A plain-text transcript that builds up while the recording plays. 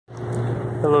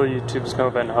Hello YouTube, Snow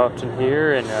Van Houghton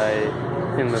here, and I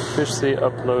am officially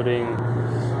uploading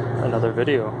another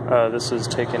video. This is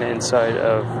taken inside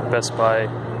of Best Buy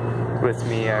with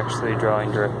me actually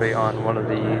drawing directly on one of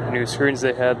the new screens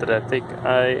they had that I think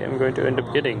I am going to end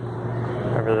up getting.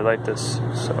 I really like this,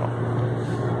 so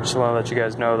just want to let you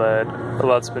guys know that a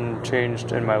lot's been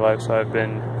changed in my life, so I've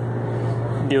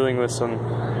been dealing with some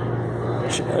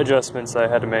adjustments I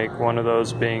had to make. One of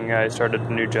those being I started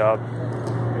a new job.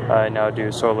 I now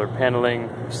do solar paneling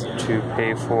to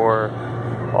pay for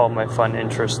all my fun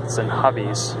interests and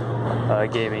hobbies,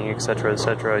 gaming, etc.,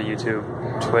 YouTube,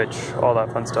 Twitch, all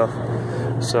that fun stuff.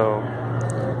 So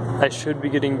I should be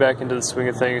getting back into the swing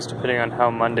of things depending on how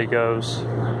Monday goes.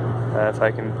 If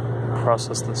I can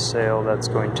process the sale, that's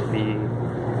going to be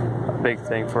a big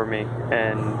thing for me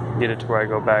and get it to where I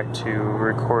go back to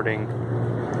recording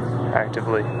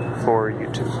actively for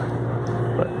YouTube.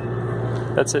 But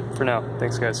that's it for now.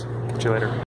 Thanks guys. Catch you later.